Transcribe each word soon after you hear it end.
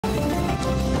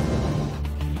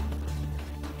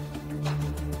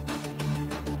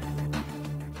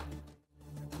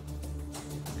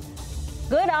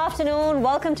Good afternoon.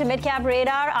 Welcome to Midcap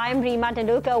Radar. I'm Reema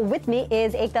Tendulkar. With me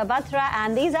is Ekta Batra,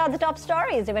 and these are the top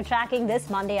stories that we're tracking this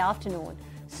Monday afternoon.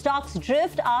 Stocks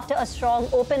drift after a strong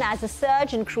open as a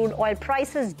surge in crude oil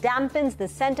prices dampens the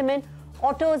sentiment.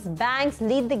 Autos, banks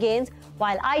lead the gains,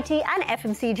 while IT and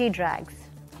FMCG drags.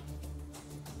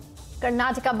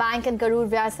 Karnataka Bank and Karur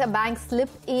Vyasa Bank slip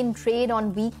in trade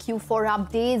on weak Q4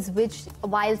 updates,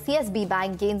 while CSB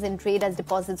Bank gains in trade as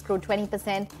deposits grow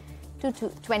 20% to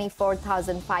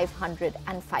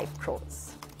 24,505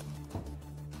 crores.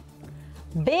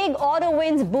 Big order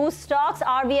wins boost stocks.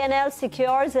 RVNL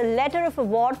secures a letter of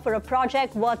award for a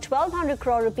project worth 1,200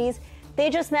 crore rupees.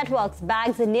 Tejas Networks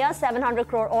bags a near 700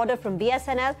 crore order from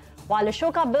BSNL, while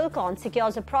Ashoka Buildcon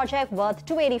secures a project worth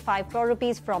 285 crore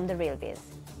rupees from the railways.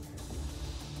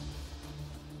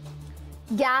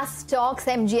 Gas stocks,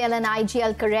 MGL and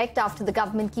IGL correct after the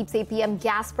government keeps APM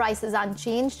gas prices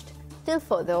unchanged till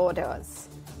further orders.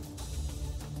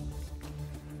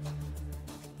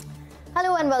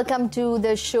 Hello and welcome to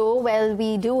the show. Well,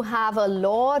 we do have a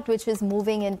lot which is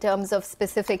moving in terms of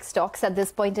specific stocks at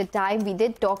this point in time. We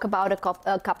did talk about a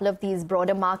couple of these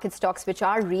broader market stocks which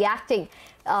are reacting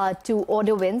to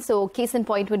order wins. So case in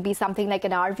point would be something like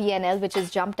an RVNL, which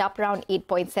has jumped up around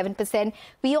 8.7%.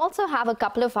 We also have a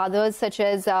couple of others such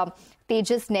as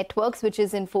Tejas Networks, which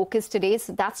is in focus today.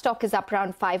 So that stock is up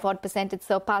around 5% It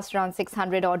surpassed around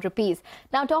 600 odd rupees.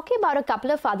 Now, talking about a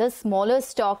couple of other smaller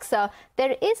stocks,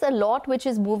 there is a lot which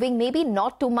is moving, maybe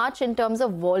not too much in terms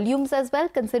of volumes as well,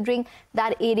 considering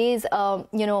that it is,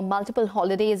 multiple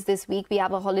holidays this week. We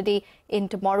have a holiday in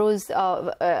tomorrow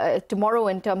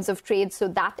in terms of trade. So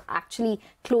that actually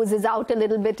closes out a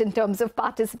little bit in terms of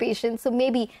participation. So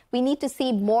maybe we need to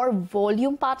see more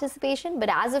volume participation. But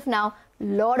as of now,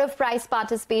 lot of price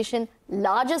participation.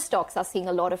 Larger stocks are seeing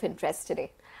a lot of interest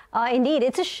today. Indeed,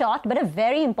 it's a short but a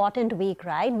very important week,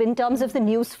 right? In terms of the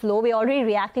news flow, we're already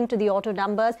reacting to the auto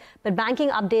numbers, but banking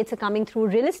updates are coming through.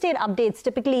 Real estate updates,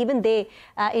 typically even they,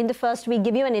 in the first week,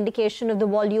 give you an indication of the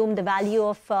volume, the value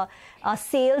of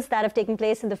sales that have taken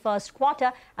place in the first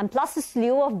quarter, and plus a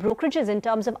slew of brokerages in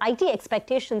terms of IT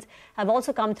expectations have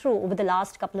also come through over the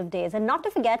last couple of days. And not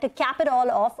to forget, to cap it all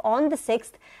off, on the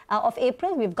 6th of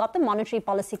April, we've got the Monetary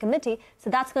Policy Committee, so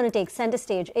that's going to take center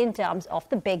stage in terms of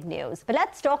the big news. But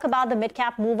let's talk about the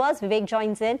mid-cap movers. Vivek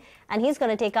joins in, and he's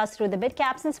going to take us through the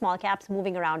mid-caps and small-caps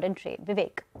moving around in trade.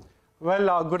 Vivek.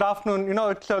 Well, good afternoon.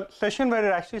 It's a session where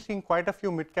we're actually seeing quite a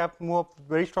few mid-cap move up,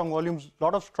 very strong volumes, a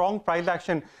lot of strong price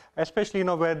action, especially,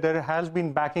 where there has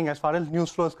been backing as far as news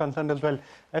flow is concerned as well.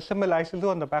 SML ISILU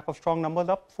on the back of strong numbers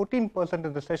up 14%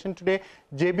 in the session today.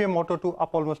 JBM Auto 2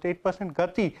 up almost 8%.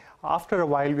 Gati, after a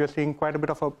while, we are seeing quite a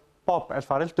bit of a pop as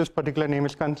far as this particular name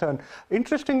is concerned.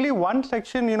 Interestingly, one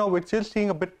section, which is seeing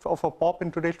a bit of a pop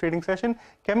in today's trading session,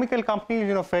 chemical companies,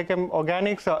 Fairchem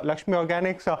Organics, Lakshmi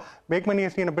Organics, Make Money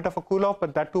has seen a bit of a cool off,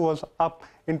 but that too was up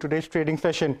in today's trading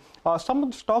session. Some of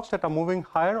the stocks that are moving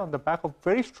higher on the back of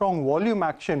very strong volume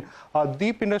action.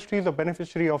 Deep Industries, a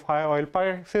beneficiary of higher oil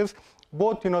prices.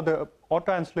 Both, the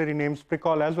auto ancillary names,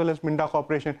 Pricol as well as Minda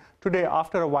Corporation, today,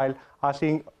 after a while, are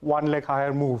seeing one leg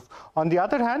higher move. On the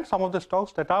other hand, some of the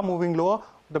stocks that are moving lower,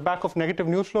 the back of negative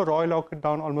news flow, Royal Orchid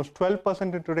down almost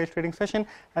 12% in today's trading session,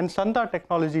 and Santa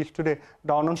Technologies today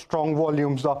down on strong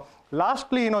volumes.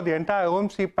 Lastly, the entire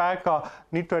OMC pack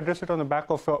need to address it on the back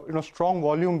of, strong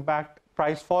volume-backed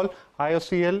price fall.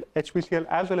 IOCL, HPCL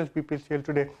as well as BPCL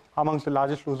today amongst the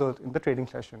largest losers in the trading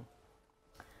session.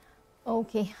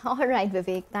 Okay. All right,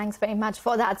 Vivek. Thanks very much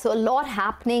for that. So a lot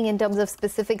happening in terms of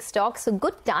specific stocks. So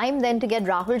good time then to get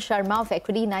Rahul Sharma of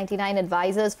Equity 99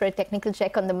 Advisors for a technical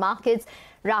check on the markets.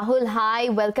 Rahul, hi.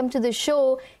 Welcome to the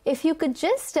show. If you could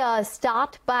just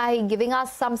start by giving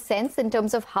us some sense in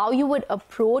terms of how you would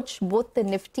approach both the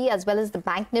Nifty as well as the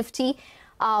Bank Nifty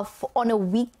on a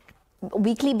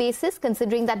weekly basis,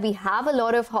 considering that we have a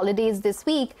lot of holidays this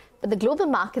week, but the global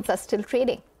markets are still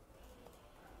trading.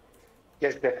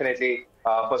 Yes, definitely.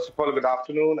 First of all, good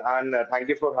afternoon, and thank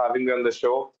you for having me on the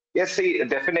show. Yes, see,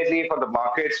 definitely for the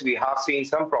markets, we have seen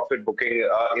some profit booking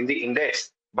in the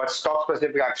index, but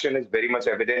stock-specific action is very much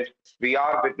evident. We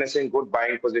are witnessing good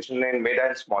buying position in mid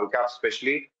and small caps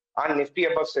especially, and Nifty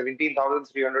above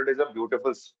 17,300 is a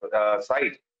beautiful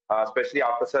sight, especially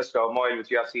after such turmoil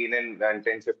which we have seen in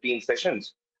 10-15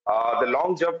 sessions. The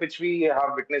long jump which we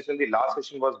have witnessed in the last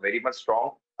session was very much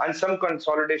strong, and some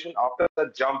consolidation after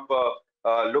the jump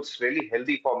looks really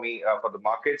healthy for me for the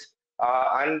markets,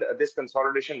 and this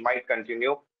consolidation might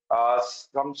continue.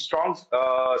 Some strong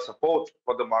support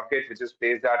for the market, which is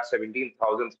placed at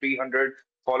 17,300,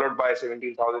 followed by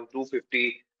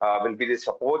 17,250 will be the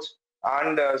supports.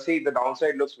 And see, the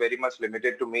downside looks very much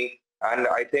limited to me. And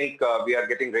I think we are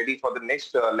getting ready for the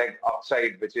next leg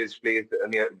upside, which is placed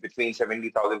near between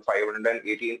 70,500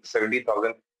 and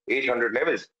 70,800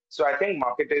 levels. So I think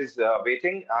market is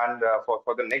waiting and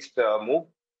for the next move.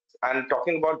 And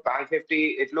talking about Bank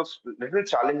Nifty, it looks a little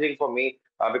challenging for me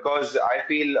because I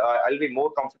feel I'll be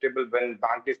more comfortable when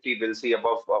Bank Nifty will see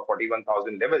above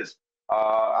 41,000 levels,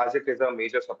 as it is a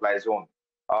major supply zone.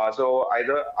 So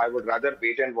either I would rather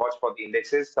wait and watch for the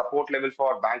indexes. Support level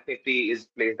for Bank Nifty is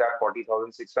placed at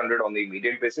 40,600 on the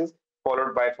immediate basis,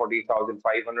 followed by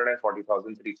 40,500 and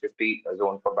 40,350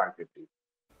 zone for Bank Nifty.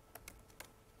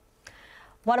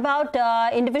 What about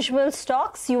individual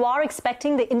stocks? You are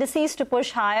expecting the indices to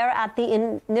push higher at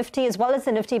the Nifty as well as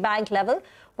the Nifty Bank level.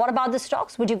 What about the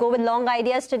stocks? Would you go with long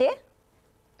ideas today?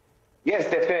 Yes,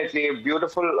 definitely.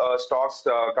 Beautiful stocks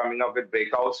coming up with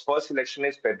breakouts. First selection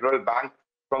is Federal Bank.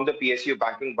 From the PSU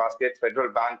banking basket,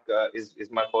 Federal Bank is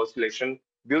my first selection.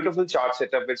 Beautiful chart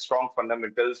setup with strong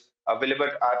fundamentals, available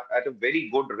at a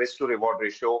very good risk to reward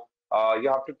ratio. You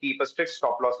have to keep a strict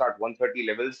stop loss at 130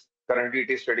 levels. Currently, it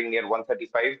is trading near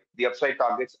 135. The upside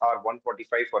targets are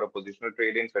 145 for a positional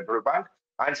trade in Federal Bank.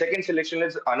 And second selection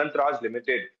is Anant Raj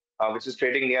Limited, which is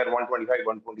trading near 125,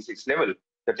 126 level.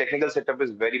 The technical setup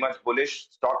is very much bullish.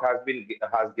 Stock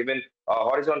has given a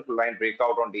horizontal line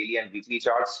breakout on daily and weekly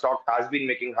charts. Stock has been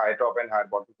making higher top and higher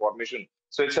bottom formation.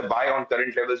 So it's a buy on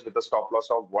current levels with a stop loss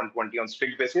of 120 on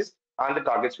strict basis, and the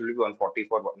targets will be 140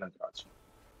 for Anant Raj.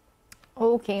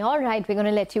 Okay, all right. We're going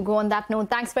to let you go on that note.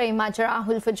 Thanks very much,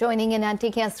 Rahul, for joining in and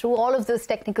taking us through all of those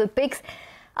technical picks.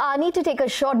 Need to take a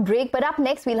short break, but up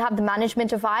next we'll have the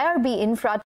management of IRB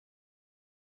Infra.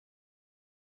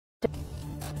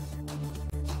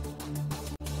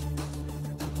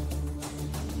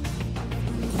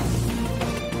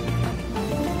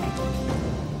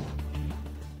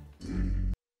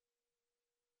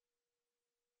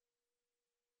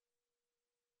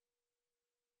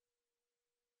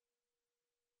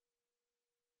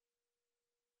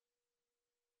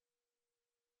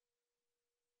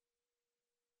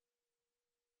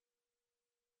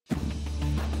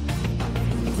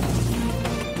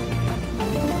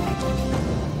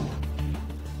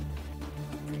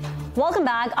 Welcome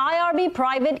back. IRB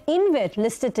Private InvIT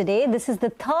listed today. This is the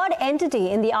third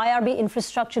entity in the IRB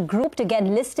Infrastructure Group to get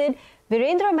listed.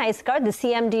 Virendra Maiskar, the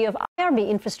CMD of IRB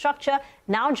Infrastructure,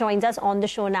 now joins us on the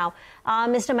show now.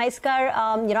 Mr. Maiskar,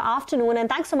 afternoon, and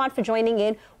thanks so much for joining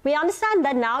in. We understand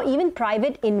that now even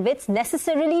private InvITs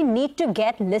necessarily need to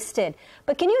get listed.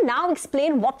 But can you now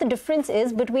explain what the difference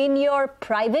is between your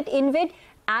private InvIT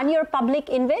and your public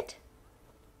InvIT?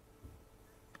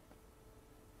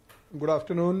 Good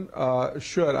afternoon.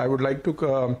 Sure, I would like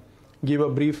to give a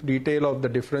brief detail of the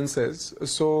differences.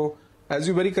 So, as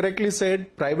you very correctly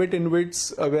said, private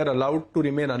InvITs were allowed to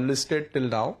remain unlisted till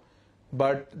now,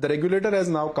 but the regulator has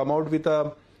now come out with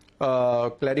a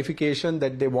clarification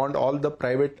that they want all the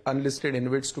private unlisted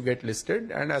InvITs to get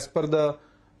listed, and as per the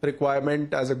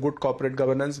requirement as a good corporate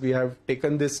governance, we have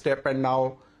taken this step and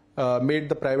now made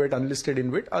the private unlisted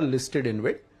InvIT a listed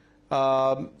InvIT.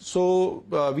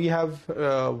 We have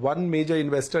one major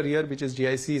investor here, which is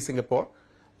GIC Singapore,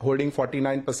 holding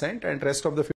 49%, and rest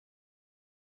of the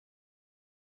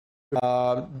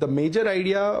major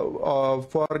idea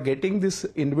for getting this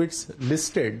InvITs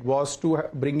listed was to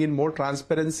bring in more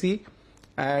transparency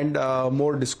and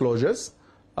more disclosures,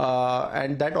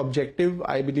 and that objective,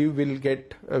 I believe, will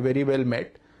get very well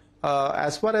met.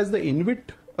 As far as the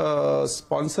InvIT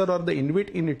sponsor or the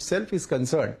InvIT in itself is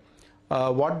concerned,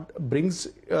 what brings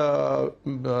for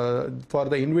the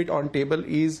InvIT on table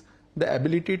is the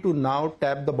ability to now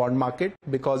tap the bond market,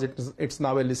 because it's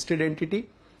now a listed entity,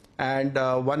 and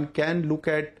one can look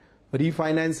at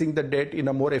refinancing the debt in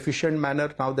a more efficient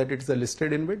manner now that it's a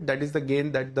listed InvIT. That is the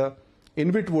gain that the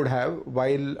InvIT would have,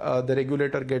 while the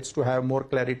regulator gets to have more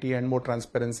clarity and more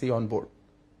transparency on board.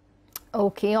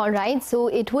 Okay, all right. So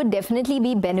it would definitely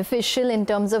be beneficial in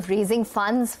terms of raising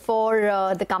funds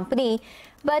for the company.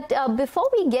 But before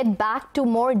we get back to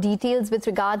more details with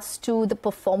regards to the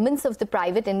performance of the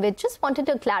private InvIT, just wanted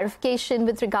a clarification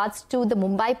with regards to the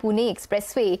Mumbai-Pune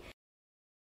Expressway.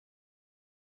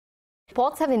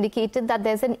 Reports have indicated that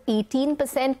there's an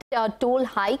 18% toll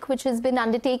hike which has been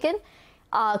undertaken.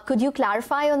 Could you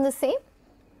clarify on the same?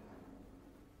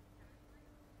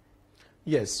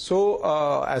 Yes.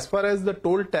 So, as far as the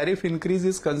toll tariff increase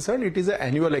is concerned, it is an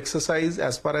annual exercise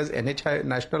as far as NH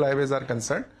national highways are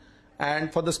concerned.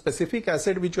 And for the specific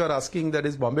asset which you are asking, that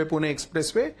is Bombay-Pune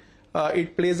Expressway,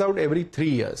 it plays out every 3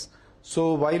 years.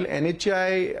 So while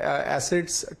NHAI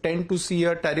assets tend to see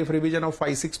a tariff revision of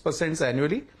 5-6%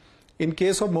 annually, In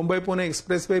case of Mumbai-Pune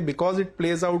Expressway, because it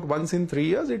plays out once in 3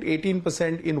 years, it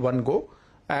 18% in one go.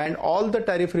 And all the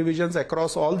tariff revisions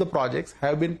across all the projects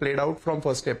have been played out from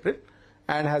 1st April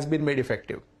and has been made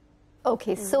effective.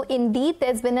 Okay, so indeed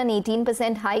there's been an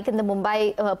 18% hike in the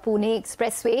Mumbai-Pune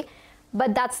Expressway,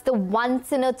 but that's the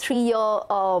once in a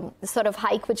 3-year sort of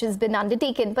hike which has been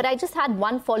undertaken. But I just had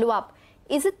one follow-up.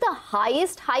 Is it the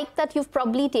highest hike that you've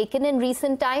probably taken in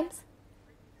recent times?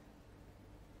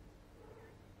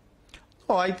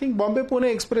 Oh, I think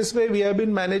Bombay-Pune Expressway we have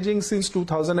been managing since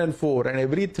 2004, and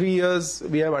every 3 years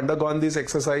we have undergone this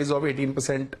exercise of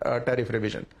 18% tariff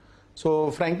revision.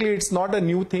 So frankly, it's not a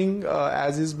new thing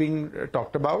as is being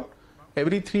talked about.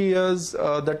 Every 3 years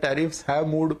the tariffs have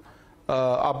moved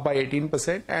up by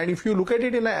 18%, and if you look at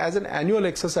it as an annual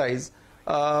exercise,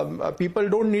 people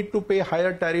don't need to pay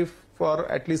higher tariff for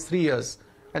at least 3 years,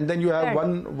 and then you have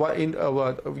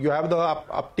you have the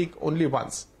uptick only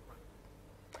once.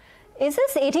 Is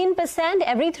this 18%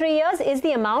 every 3 years? Is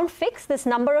the amount fixed, this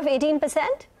number of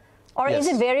 18%? Or Yes.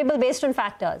 is it variable based on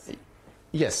factors?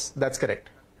 Yes, that's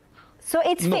correct. So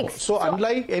it's No. fixed. So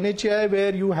unlike NHAI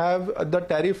where you have the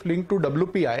tariff linked to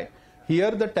WPI,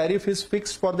 here the tariff is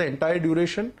fixed for the entire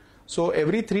duration. So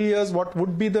every 3 years, what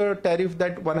would be the tariff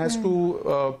that one has to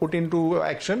put into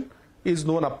action is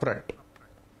known upfront.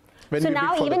 So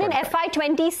now even in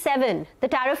FY27, the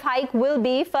tariff hike will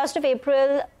be 1st of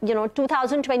April,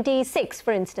 2026,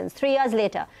 for instance, 3 years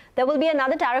later. There will be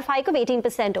another tariff hike of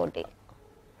 18% only.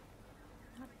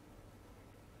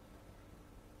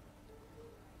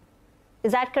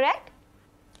 Is that correct?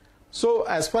 So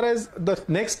as far as the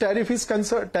next tariff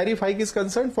hike is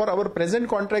concerned, for our present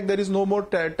contract, there is no more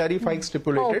tariff hike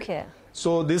stipulated. Okay.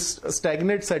 So this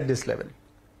stagnates at this level.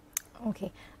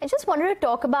 Okay. I just wanted to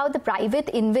talk about the private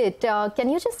InvIT. Can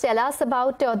you just tell us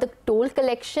about the toll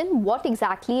collection? What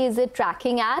exactly is it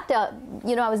tracking at? I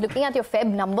was looking at your Feb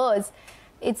numbers.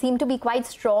 It seemed to be quite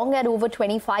strong at over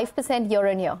 25% year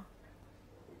on year.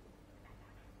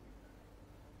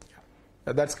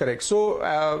 That's correct. So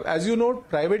as you know,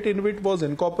 private InvIT was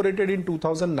incorporated in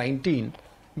 2019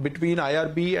 between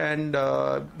IRB and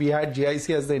we had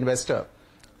GIC as the investor.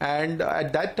 And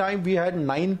at that time, we had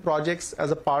 9 projects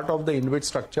as a part of the InvIT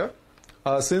structure.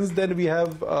 Since then, we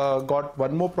have got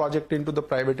one more project into the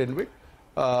private InvIT,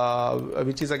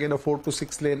 which is again a 4 to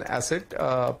 6 lane asset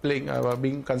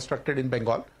being constructed in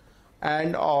Bengal.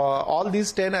 And all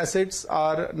these 10 assets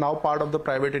are now part of the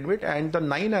private InvIT, and the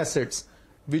 9 assets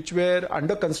which were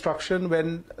under construction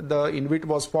when the InvIT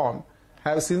was formed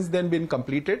have since then been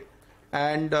completed,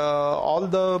 and all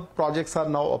the projects are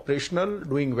now operational,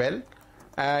 doing well.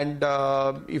 And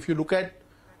if you look at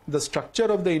the structure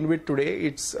of the InvIT today,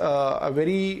 it's a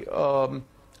very,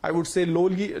 I would say,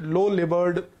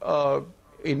 low-levered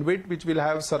InvIT, which will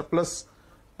have surplus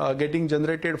getting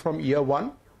generated from year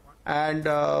 1. And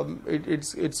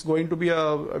it's going to be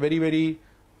a very, very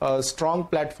strong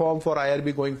platform for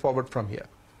IRB going forward from here.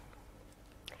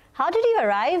 How did you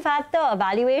arrive at the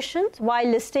valuations while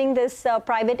listing this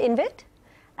private InvIT?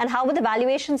 And how would the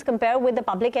valuations compare with the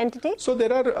public entity? So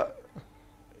there are...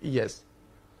 Yes.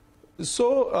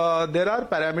 So there are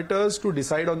parameters to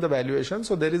decide on the valuation.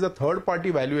 So there is a third-party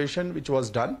valuation which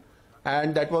was done,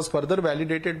 and that was further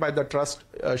validated by the trust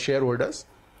shareholders,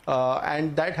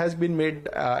 and that has been made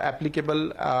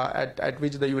applicable at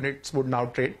which the units would now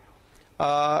trade.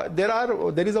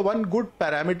 There is a one good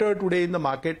parameter today in the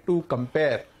market to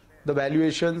compare the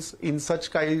valuations in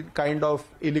such kind of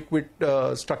illiquid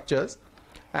structures,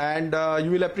 and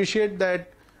you will appreciate that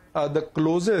the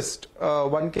closest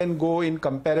one can go in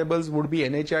comparables would be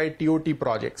NHI TOT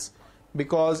projects,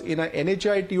 because in a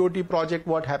NHI TOT project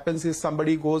what happens is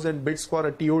somebody goes and bids for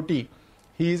a TOT.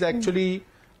 He is actually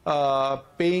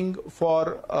paying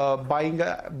for buying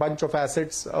a bunch of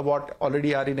assets what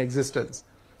already are in existence.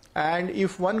 And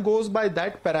if one goes by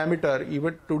that parameter,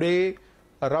 even today,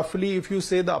 roughly if you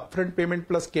say the upfront payment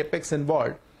plus capex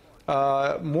involved,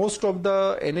 most of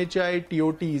the NHI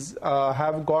TOTs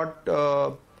have got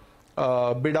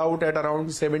bid out at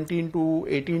around 17 to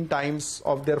 18 times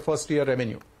of their first year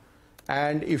revenue.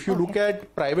 And if you look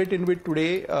at private InvIT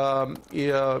today,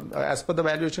 as per the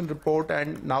valuation report,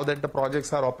 and now that the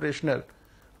projects are operational,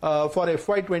 for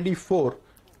FY24,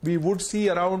 we would see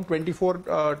around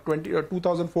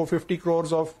 2,450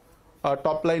 crores of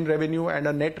top line revenue and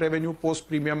a net revenue post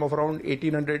premium of around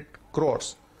 1,800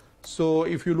 crores. So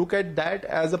if you look at that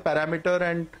as a parameter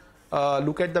and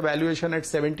look at the valuation at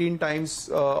 17 times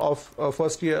of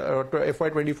first year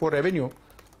FY24 revenue,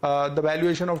 the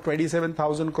valuation of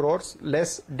 27,000 crores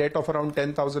less debt of around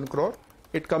 10,000 crore,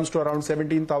 it comes to around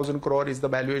 17,000 crore is the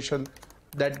valuation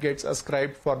that gets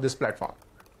ascribed for this platform.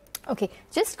 Okay,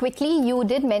 just quickly, you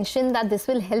did mention that this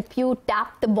will help you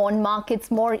tap the bond markets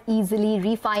more easily,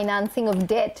 refinancing of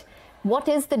debt. What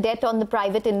is the debt on the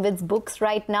private InvIT's books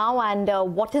right now, and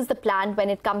what is the plan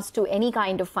when it comes to any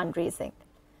kind of fundraising?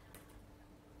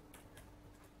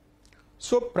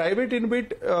 So private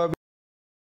InvIT,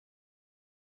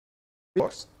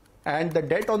 and the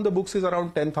debt on the books is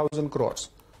around 10,000 crores.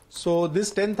 So this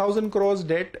 10,000 crores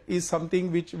debt is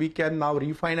something which we can now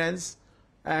refinance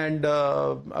and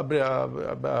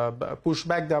push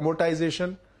back the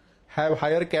amortization, have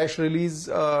higher cash release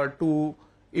to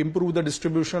improve the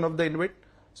distribution of the InvIT.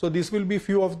 So this will be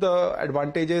few of the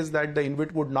advantages that the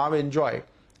InvIT would now enjoy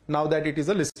now that it is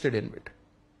a listed InvIT.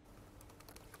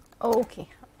 Okay.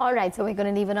 All right, so we're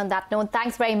going to leave it on that note.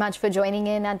 Thanks very much for joining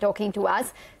in and talking to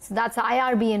us. So that's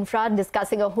IRB Infra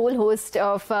discussing a whole host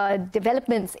of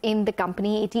developments in the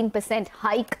company. 18%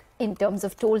 hike in terms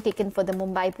of toll taken for the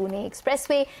Mumbai-Pune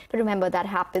Expressway. But remember, that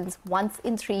happens once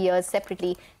in 3 years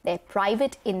separately. Their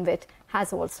private InvIT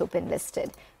has also been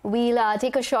listed. We'll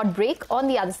take a short break. On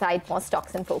the other side, more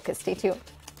Stocks in Focus. Stay tuned.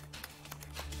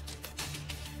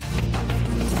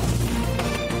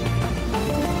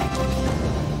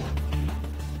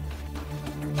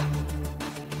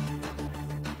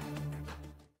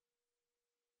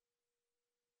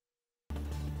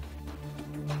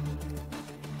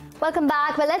 Welcome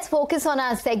back. Well, let's focus on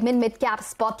our segment Midcap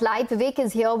Spotlight. Vivek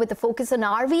is here with a focus on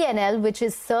RVNL, which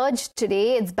is surged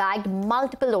today. It's bagged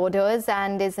multiple orders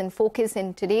and is in focus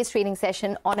in today's trading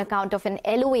session on account of an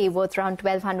LOA worth around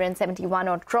 1,271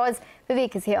 odd crores.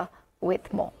 Vivek is here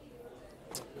with more.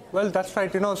 Well, that's right.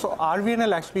 So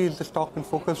RVNL actually is the stock in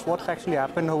focus. What's actually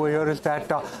happened over here is that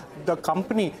the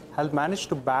company has managed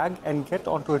to bag and get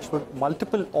onto its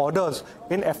multiple orders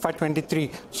in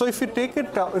FY23. So if you take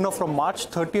it, from March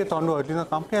 30th onward, the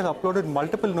company has uploaded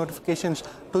multiple notifications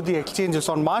to the exchanges.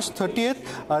 On March 30th,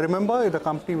 remember the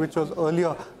company which was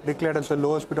earlier declared as the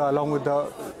lowest bidder along with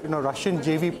the Russian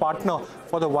JV partner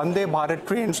for the Vande Bharat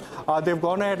trains, they've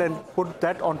gone ahead and put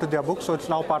that onto their book. So it's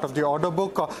now part of the order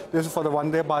book. This is for the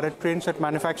Vande Bharat trains at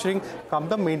manufacturing, come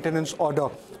the maintenance order.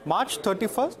 March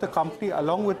 31st, the company,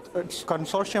 along with its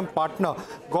consortium partner,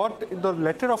 got the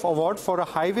letter of award for a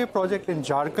highway project in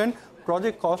Jharkhand,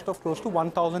 project cost of close to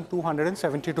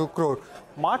 1,272 crore.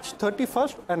 March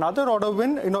 31st, another order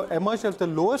win, emerged as the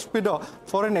lowest bidder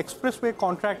for an expressway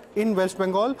contract in West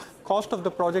Bengal. Cost of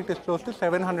the project is close to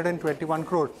 721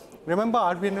 crore. Remember,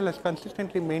 RVNL has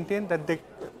consistently maintained that they,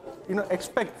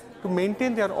 expect to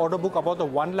maintain their order book about the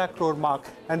 1 lakh crore mark,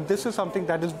 and this is something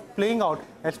that is playing out,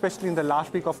 especially in the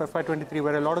last week of FY23,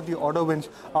 where a lot of the order wins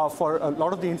for a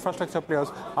lot of the infrastructure players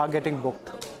are getting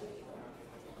booked.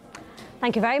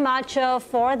 Thank you very much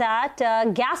for that.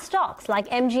 Gas stocks like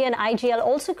MG and IGL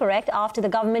also correct after the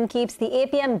government keeps the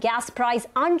APM gas price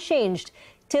unchanged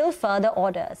till further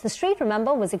orders. The street,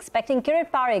 remember, was expecting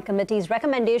Kirit Parikh committee's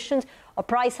recommendations or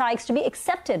price hikes to be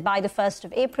accepted by the 1st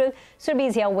of April. Surbhi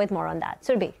is here with more on that.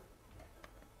 Surbhi.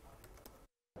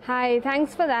 Hi,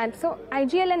 thanks for that. So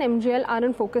IGL and MGL are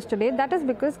in focus today. That is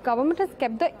because government has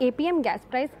kept the APM gas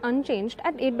price unchanged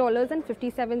at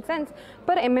 $8.57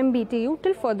 per MMBTU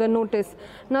till further notice.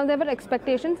 Now, there were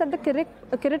expectations that the Kirit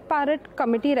Parikh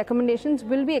committee recommendations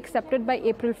will be accepted by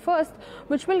April 1st,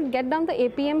 which will get down the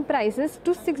APM prices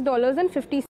to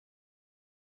 $6.50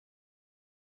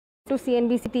 to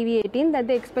CNBC-TV18, that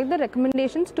they expect the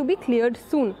recommendations to be cleared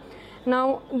soon.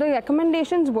 Now, the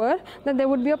recommendations were that there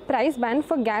would be a price ban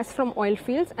for gas from oil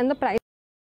fields and the price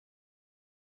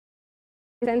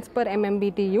cents per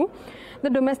MMBTU. The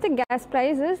domestic gas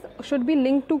prices should be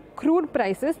linked to crude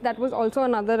prices. That was also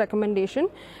another recommendation.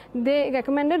 They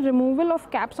recommended removal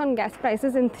of caps on gas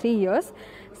prices in 3 years.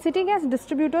 City gas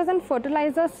distributors and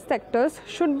fertilizer sectors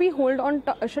should be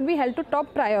held to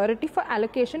top priority for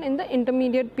allocation in the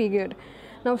intermediate period.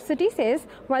 Now, Citi says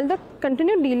while the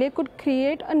continued delay could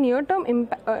create a near-term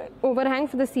overhang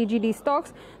for the CGD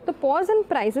stocks, the pause in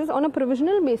prices on a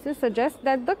provisional basis suggests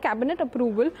that the cabinet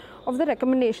approval of the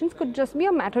recommendations could just be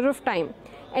a matter of time.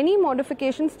 Any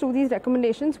modifications to these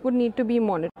recommendations would need to be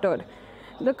monitored.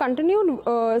 The continued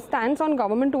stance on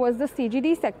government towards the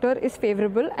CGD sector is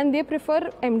favourable, and they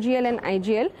prefer MGL and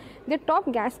IGL. Their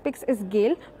top gas picks is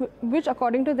GAIL, which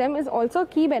according to them is also a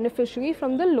key beneficiary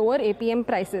from the lower APM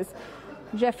prices.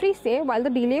 Jeffrey say while the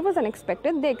delay was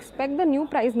unexpected, they expect the new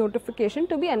price notification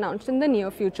to be announced in the near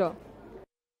future.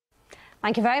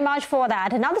 Thank you very much for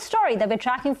that. Another story that we're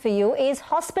tracking for you is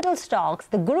hospital stocks.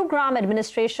 The Gurugram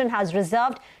administration has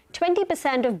reserved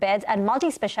 20% of beds at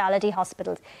multi-speciality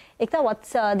hospitals. Ekta,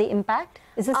 what's the impact?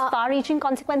 Is this far-reaching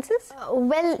consequences?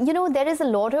 Well, you know, there is a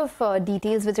lot of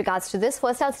details with regards to this.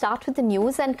 First, I'll start with the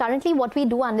news. And currently, what we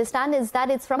do understand is that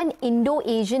it's from an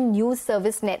Indo-Asian News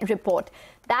Service net report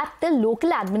that the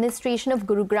local administration of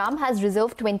Gurugram has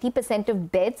reserved 20%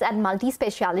 of beds at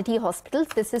multi-speciality hospitals.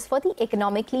 This is for the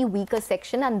economically weaker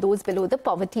section and those below the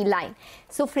poverty line.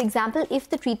 So, for example, if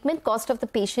the treatment cost of the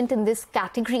patient in this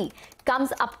category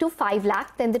comes up to 5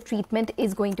 lakh, then the treatment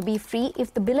is going to be free.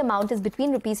 If the bill amount is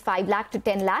between rupees 5 lakh to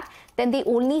 10 lakh, then they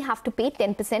only have to pay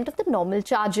 10% of the normal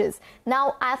charges.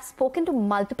 Now, I've spoken to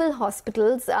multiple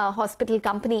hospitals, hospital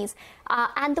companies,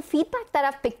 and the feedback that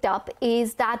I've picked up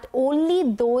is that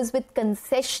only those with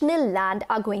concessional land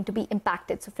are going to be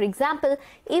impacted. So, for example,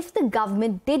 if the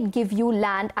government did give you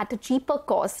land at a cheaper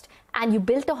cost and you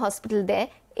built a hospital there,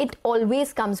 it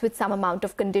always comes with some amount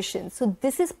of conditions. So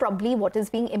this is probably what is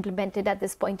being implemented at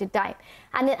this point in time.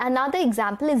 And another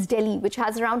example is Delhi, which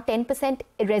has around 10%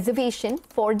 reservation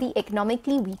for the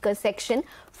economically weaker section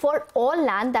for all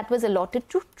land that was allotted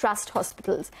to trust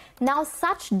hospitals. Now,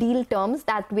 such deal terms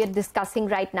that we are discussing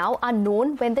right now are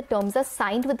known when the terms are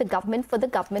signed with the government for the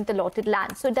government allotted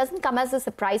land. So it doesn't come as a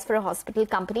surprise for a hospital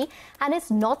company, and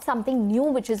it's not something new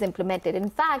which is implemented. In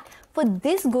fact, for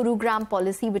this Gurugram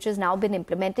policy which has now been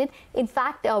implemented, in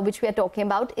fact, which we are talking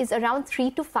about, is around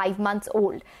 3 to 5 months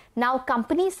old. Now,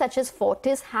 companies such as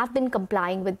Fortis have been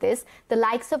complying with this. The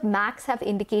likes of Max have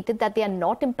indicated that they are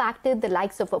not impacted. The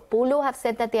likes of Apollo have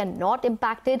said that they are not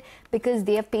impacted because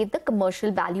they have paid the commercial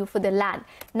value for the land.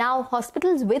 Now,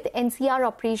 hospitals with NCR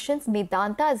operations,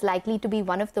 Medanta is likely to be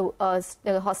one of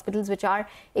the hospitals which are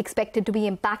expected to be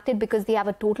impacted because they have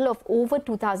a total of over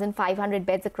 2,500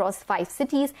 beds across 5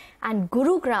 cities. And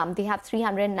Gurugram, they have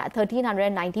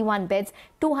 1,391 beds,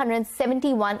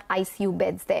 271 ICU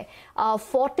beds there.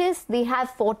 Fortis, they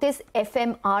have Fortis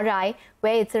FMRI,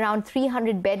 where it's around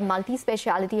 300-bed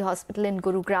multi-speciality hospital in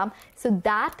Gurugram. So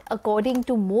that, according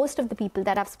to most of the people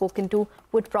that I've spoken to,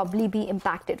 would probably be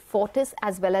impacted. Fortis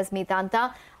as well as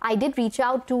Medanta. I did reach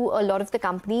out to a lot of the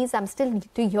companies. I'm still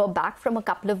to hear back from a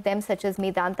couple of them, such as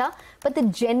Medanta. But the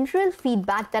general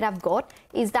feedback that I've got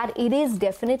is that it is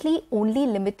definitely only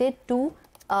limited to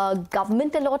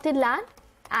government-allotted land.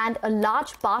 And a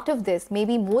large part of this,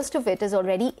 maybe most of it, is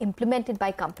already implemented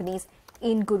by companies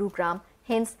in Gurugram.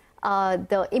 Hence,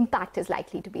 the impact is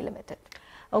likely to be limited.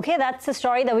 Okay, that's a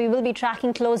story that we will be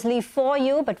tracking closely for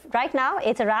you. But right now,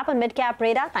 it's a wrap on Midcap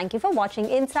Radar. Thank you for watching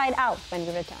Inside Out. When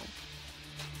we return.